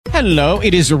Hello,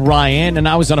 it is Ryan, and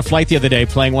I was on a flight the other day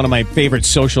playing one of my favorite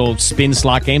social spin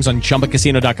slot games on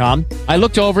ChumbaCasino.com. I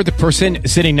looked over at the person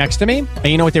sitting next to me, and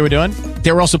you know what they were doing?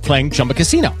 They were also playing Chumba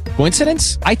Casino.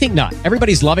 Coincidence? I think not.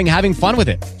 Everybody's loving having fun with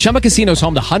it. Chumba Casino is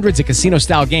home to hundreds of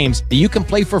casino-style games that you can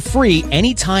play for free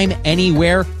anytime,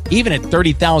 anywhere, even at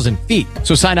 30,000 feet.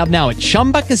 So sign up now at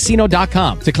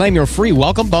ChumbaCasino.com to claim your free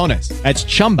welcome bonus. That's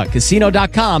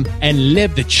ChumbaCasino.com and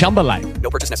live the Chumba life.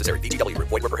 No purchase necessary. VGW.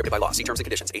 Void where prohibited by law. See terms and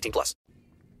conditions. 18+.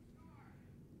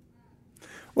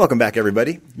 Welcome back,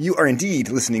 everybody. You are indeed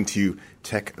listening to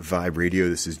TechVibe Radio.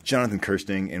 This is Jonathan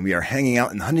Kirsting, and we are hanging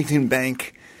out in the Huntington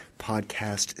Bank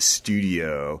podcast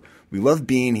studio. We love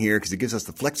being here because it gives us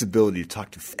the flexibility to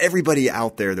talk to everybody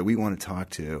out there that we want to talk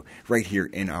to right here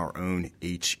in our own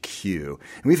HQ. And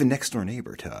we have a next-door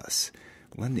neighbor to us,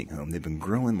 LendingHome. They've been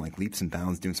growing like leaps and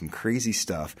bounds, doing some crazy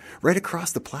stuff right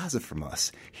across the plaza from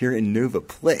us here in Nova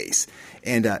Place.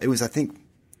 And it was, I think,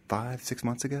 5-6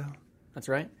 months ago. That's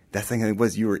right. That thing it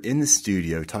was, you were in the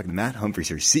studio talking to Matt Humphrey,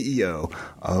 here, CEO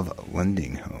of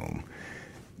LendingHome.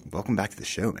 Welcome back to the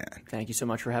show, man. Thank you so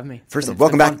much for having me. First of all,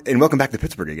 welcome back, and welcome back to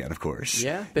Pittsburgh again, of course.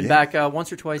 Yeah, been back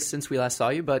once or twice since we last saw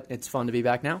you, but it's fun to be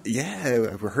back now.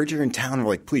 Yeah, we heard you're in town. We're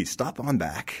like, please stop on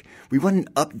back. We want an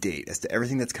update as to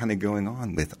everything that's kind of going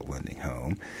on with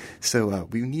LendingHome. So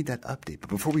we need that update. But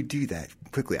before we do that,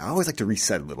 quickly, I always like to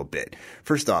reset a little bit.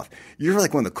 First off, you're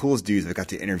like one of the coolest dudes I got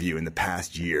to interview in the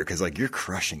past year because like you're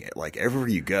crushing it. Like everywhere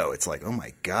you go, it's like, oh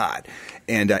my God.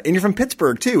 And you're from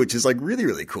Pittsburgh too, which is like really,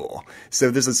 really cool.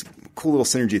 So there's this cool little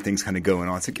synergy of things kind of going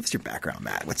on. So give us your background,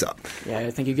 Matt. What's up? Yeah,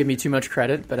 I think you give me too much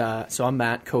credit, but so I'm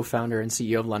Matt, co-founder and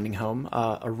CEO of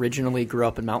LendingHome. Originally grew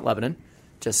up in Mount Lebanon,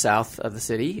 just south of the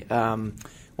city.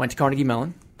 Went to Carnegie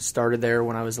Mellon. Started there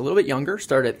when I was a little bit younger.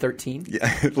 Started at 13.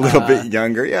 Yeah, a little bit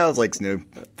younger. Yeah, I was like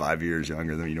 5 years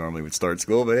younger than you normally would start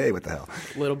school, but hey, what the hell?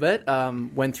 A little bit.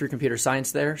 Went through computer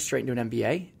science there, straight into an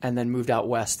MBA, and then moved out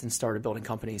west and started building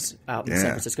companies out in the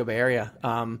San Francisco Bay Area.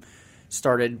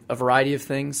 Started a variety of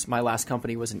things. My last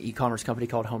company was an e-commerce company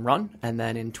called Home Run, and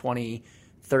then in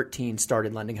 2013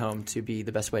 started LendingHome to be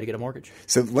the best way to get a mortgage.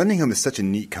 So LendingHome is such a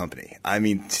neat company. I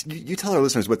mean, you tell our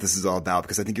listeners what this is all about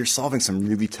because I think you're solving some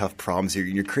really tough problems here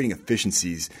and you're creating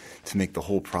efficiencies to make the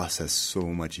whole process so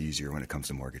much easier when it comes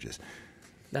to mortgages.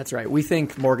 That's right. We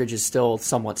think mortgage is still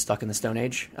somewhat stuck in the Stone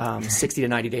Age. 60 to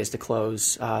 90 days to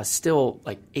close. Still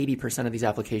like 80% of these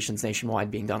applications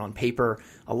nationwide being done on paper,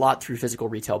 a lot through physical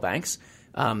retail banks.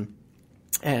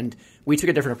 And we took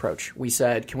a different approach. We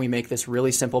said, can we make this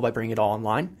really simple by bringing it all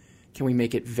online? Can we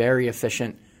make it very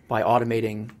efficient by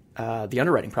automating the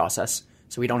underwriting process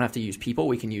so we don't have to use people?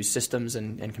 We can use systems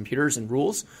and computers and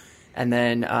rules. And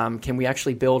then can we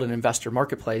actually build an investor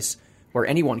marketplace where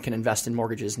anyone can invest in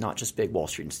mortgages, not just big Wall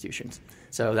Street institutions?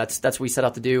 So that's what we set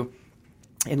out to do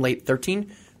in late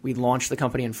 13. We launched the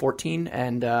company in 14,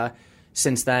 and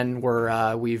since then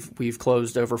we've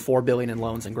closed over $4 billion in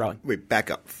loans and growing. Wait,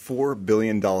 back up. $4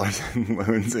 billion in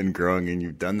loans and growing, and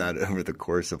you've done that over the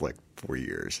course of like 4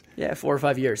 years. Yeah, 4 or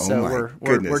 5 years. Oh so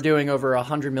goodness. we're doing over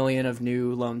 $100 million of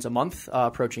new loans a month,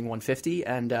 approaching 150,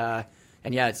 and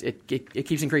yeah, it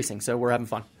keeps increasing. So we're having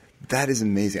fun. That is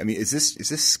amazing. I mean, is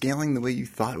this scaling the way you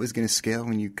thought it was going to scale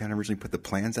when you kind of originally put the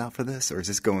plans out for this, or is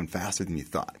this going faster than you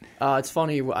thought? It's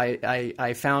funny.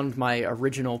 I found my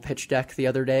original pitch deck the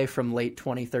other day from late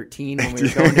 2013 when we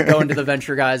were going to the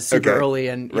venture guys super early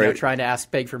and you know, trying to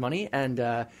beg for money,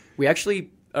 and we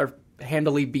actually are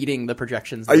handily beating the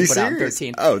projections that we put out in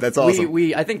 13. Oh, that's awesome.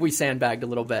 I think we sandbagged a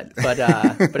little bit, but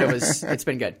it's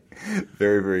been good.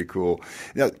 Very, very cool.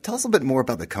 Now, tell us a little bit more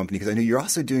about the company, because I know you're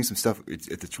also doing some stuff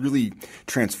that's really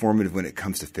transformative when it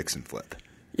comes to fix and flip.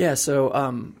 Yeah,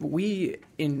 so we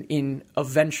in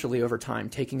eventually over time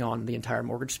taking on the entire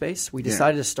mortgage space, we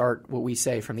decided to start what we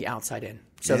say from the outside in.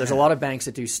 So there's a lot of banks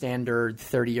that do standard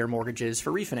 30-year mortgages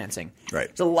for refinancing. Right.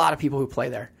 There's a lot of people who play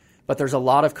there. But there's a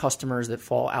lot of customers that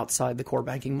fall outside the core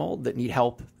banking mold that need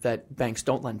help that banks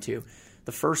don't lend to.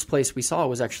 The first place we saw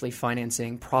was actually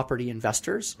financing property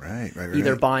investors,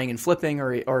 either buying and flipping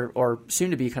or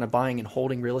soon to be kind of buying and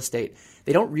holding real estate.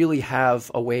 They don't really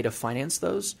have a way to finance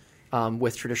those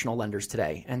with traditional lenders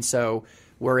today. And so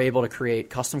we're able to create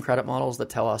custom credit models that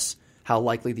tell us how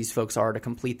likely these folks are to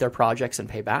complete their projects and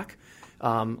pay back,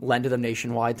 lend to them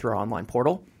nationwide through our online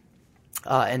portal,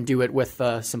 and do it with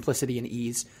simplicity and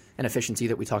ease and efficiency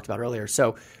that we talked about earlier.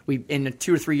 So in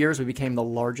 2 or 3 years, we became the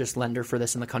largest lender for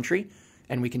this in the country,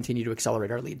 and we continue to accelerate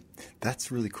our lead.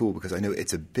 That's really cool, because I know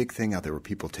it's a big thing out there where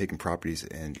people are taking properties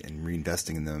and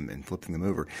reinvesting in them and flipping them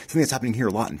over. Something that's happening here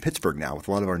a lot in Pittsburgh now with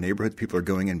a lot of our neighborhoods. People are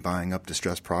going and buying up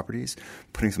distressed properties,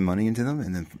 putting some money into them,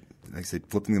 and then like I said,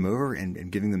 flipping them over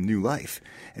and giving them new life.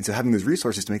 And so having those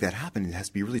resources to make that happen, it has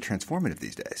to be really transformative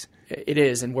these days. It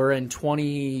is, and we're in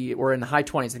the high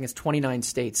 20s. I think it's 29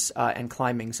 states and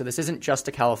climbing. So this isn't just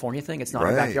a California thing. It's not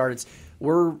our backyard.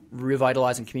 We're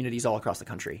revitalizing communities all across the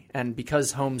country. And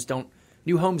because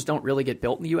new homes don't really get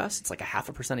built in the U.S., it's like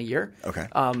 0.5% a year. Okay.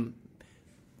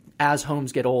 As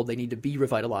homes get old, they need to be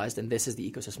revitalized, and this is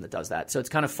the ecosystem that does that. So it's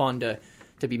kind of fun to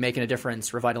be making a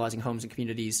difference, revitalizing homes and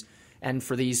communities. And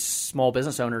for these small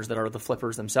business owners that are the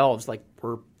flippers themselves, like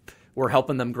we're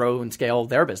helping them grow and scale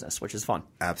their business, which is fun.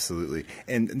 Absolutely.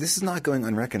 And this is not going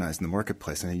unrecognized in the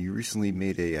marketplace. I know you recently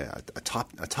made a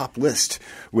top list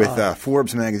with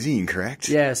Forbes magazine, correct?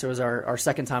 Yeah, so it was our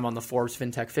second time on the Forbes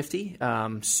FinTech 50.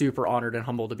 Super honored and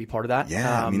humbled to be part of that.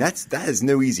 Yeah, I mean, that is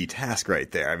no easy task right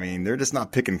there. I mean, they're just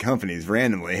not picking companies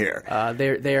randomly here.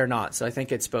 They are not. So I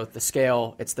think it's both the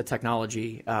scale, it's the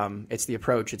technology, it's the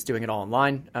approach, it's doing it all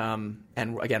online.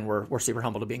 And again, we're super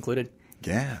humbled to be included.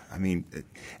 Yeah, I mean,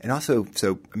 and also,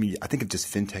 I think of just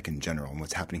fintech in general and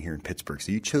what's happening here in Pittsburgh.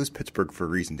 So you chose Pittsburgh for a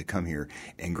reason to come here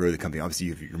and grow the company. Obviously,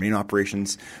 you have your main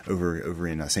operations over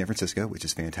in San Francisco, which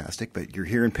is fantastic. But you're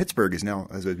here in Pittsburgh is now,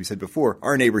 as we said before,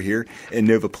 our neighbor here in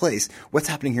Nova Place. What's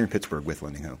happening here in Pittsburgh with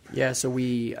LendingHome? Yeah, so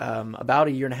we about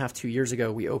 1.5 years, 2 years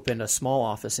ago, we opened a small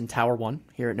office in Tower 1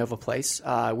 here at Nova Place.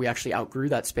 We actually outgrew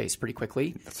that space pretty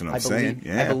quickly. That's what I'm saying.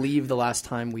 Yeah. I believe the last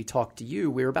time we talked to you,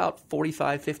 we were about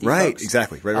 45, 50 right, folks.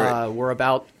 Exactly. Right. We're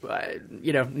about,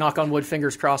 knock on wood,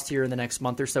 fingers crossed here in the next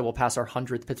month or so, we'll pass our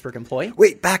 100th Pittsburgh employee.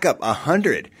 Wait, back up,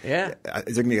 100? Yeah.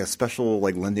 Is there going to be a special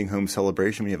LendingHome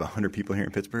celebration when you have 100 people here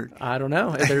in Pittsburgh? I don't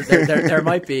know. There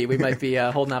might be. We might be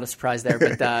holding out a surprise there.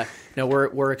 But no,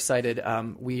 we're excited.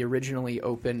 We originally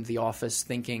opened the office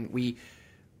thinking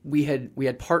we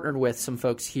had partnered with some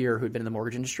folks here who'd been in the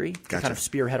mortgage industry to kind of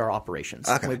spearhead our operations.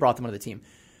 Okay. And we brought them onto the team.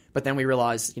 But then we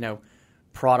realized,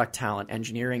 product talent,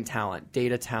 engineering talent,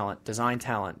 data talent, design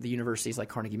talent, the universities like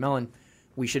Carnegie Mellon,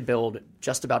 we should build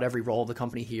just about every role of the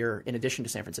company here in addition to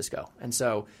San Francisco. And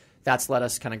so that's let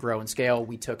us kind of grow and scale.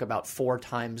 We took about 4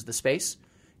 times the space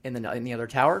in the other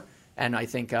tower. And I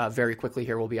think very quickly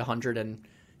here will be 100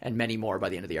 and many more by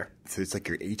the end of the year. So it's like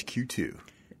your HQ2.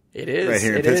 It is. Right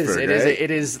here in Pittsburgh, right?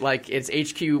 It is like it's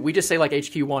HQ. We just say like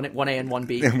HQ 1A and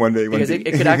 1B. And 1A, because 1B.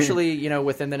 It could actually,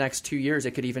 within the next 2 years,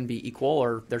 it could even be equal,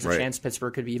 or there's a chance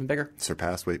Pittsburgh could be even bigger.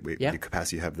 Surpass the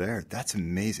capacity you have there. That's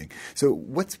amazing. So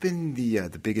what's been the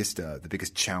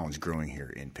biggest challenge growing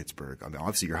here in Pittsburgh? I mean,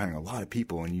 obviously you're hiring a lot of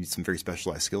people and you need some very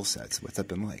specialized skill sets. What's that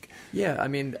been like? Yeah, I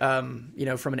mean,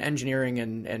 from an engineering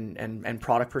and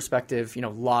product perspective, a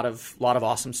lot of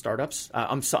awesome startups.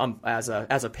 As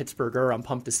a Pittsburgher, I'm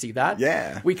pumped to see that.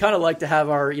 Yeah. We kind of like to have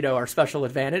our special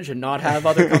advantage and not have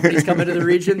other companies come into the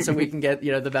region so we can get,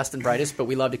 the best and brightest, but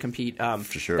we love to compete.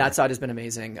 For sure. That side has been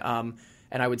amazing. And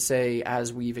I would say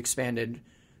as we've expanded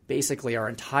basically our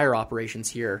entire operations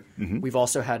here, we've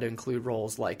also had to include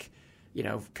roles like,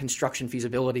 construction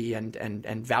feasibility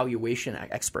and valuation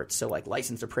experts, so like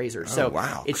licensed appraisers. Oh,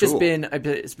 wow. It's cool.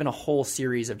 just been a whole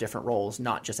series of different roles,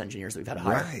 not just engineers that we've had to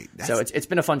hire. Right. So it's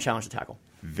been a fun challenge to tackle.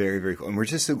 Very, very cool. And we're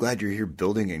just so glad you're here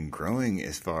building and growing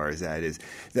as far as that is.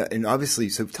 And obviously,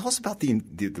 so tell us about the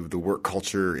work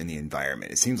culture and the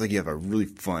environment. It seems like you have a really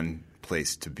fun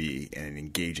place to be and an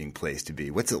engaging place to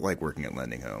be. What's it like working at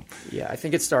LendingHome? Yeah, I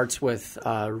think it starts with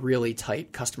really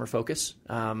tight customer focus.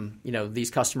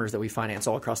 These customers that we finance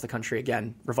all across the country,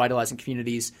 again, revitalizing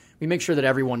communities. We make sure that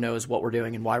everyone knows what we're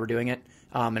doing and why we're doing it.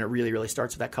 And it really, really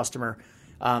starts with that customer.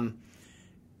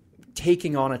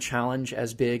 Taking on a challenge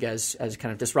as big as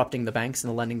kind of disrupting the banks and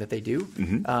the lending that they do.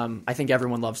 I think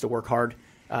everyone loves to work hard.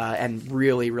 And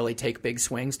really, really take big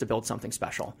swings to build something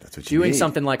special. That's what you Doing need.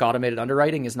 Something like automated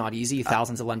underwriting is not easy.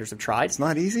 Thousands of lenders have tried. It's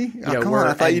not easy? Come on.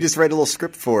 I thought you just write a little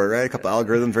script for it, right? A couple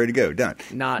algorithms ready to go. Done.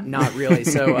 Not really.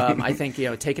 So I think,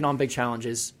 taking on big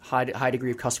challenges, high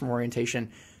degree of customer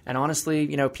orientation, and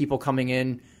honestly, people coming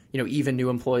in, even new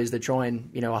employees that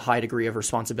join, a high degree of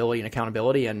responsibility and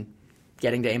accountability and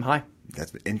getting to aim high.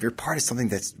 And you're part of something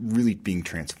that's really being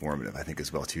transformative, I think,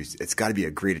 as well, too. It's got to be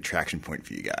a great attraction point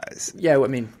for you guys. Yeah, I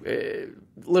mean, a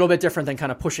little bit different than kind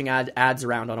of pushing ads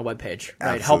around on a web page,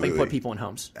 right? Absolutely. Helping put people in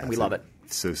homes, and Absolutely. we love it.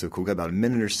 So cool. We've got about a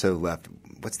minute or so left.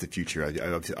 What's the future?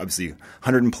 Obviously,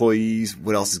 100 employees.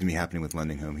 What else is going to be happening with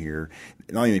LendingHome here?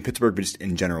 Not only in Pittsburgh, but just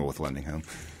in general with LendingHome.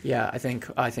 Yeah, I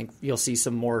think you'll see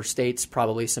some more states,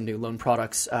 probably some new loan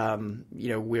products.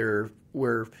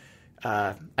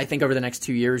 I think over the next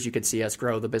 2 years, you could see us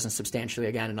grow the business substantially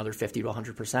again, another 50 to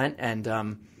 100%.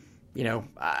 And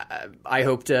I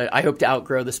hope to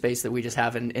outgrow the space that we just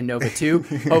have in Nova 2.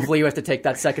 Hopefully you have to take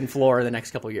that second floor in the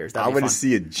next couple of years. I want to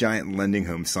see a giant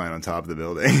LendingHome sign on top of the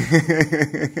building.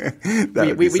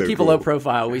 we keep a low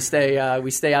profile. We stay out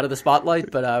of the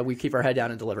spotlight, but we keep our head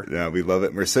down and deliver. Yeah, we love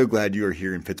it. We're so glad you are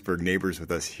here in Pittsburgh, neighbors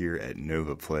with us here at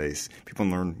Nova Place. People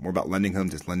can learn more about LendingHome,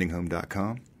 just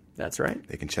lendinghome.com. That's right.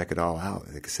 They can check it all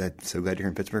out. Like I said, so glad you're here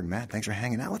in Pittsburgh. Matt, thanks for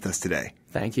hanging out with us today.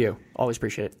 Thank you. Always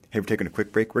appreciate it. Hey, we're taking a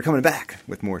quick break. We're coming back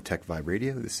with more Tech Vibe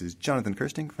Radio. This is Jonathan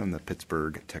Kirsting from the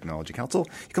Pittsburgh Technology Council.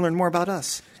 You can learn more about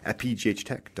us at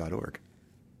pghtech.org.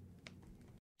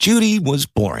 Judy was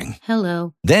boring.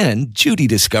 Hello. Then Judy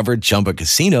discovered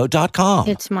ChumbaCasino.com.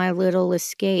 It's my little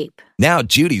escape. Now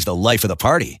Judy's the life of the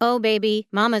party. Oh, baby,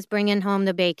 mama's bringing home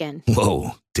the bacon.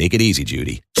 Whoa, take it easy,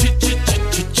 Judy.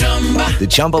 The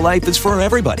Chumba life is for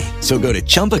everybody. So go to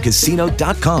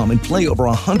ChumbaCasino.com and play over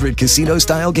 100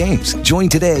 casino-style games. Join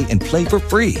today and play for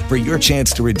free for your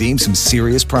chance to redeem some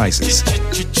serious prizes.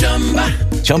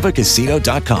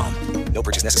 ChumbaCasino.com. No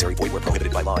purchase necessary. Void where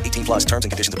prohibited by law. 18 plus terms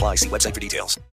and conditions apply. See website for details.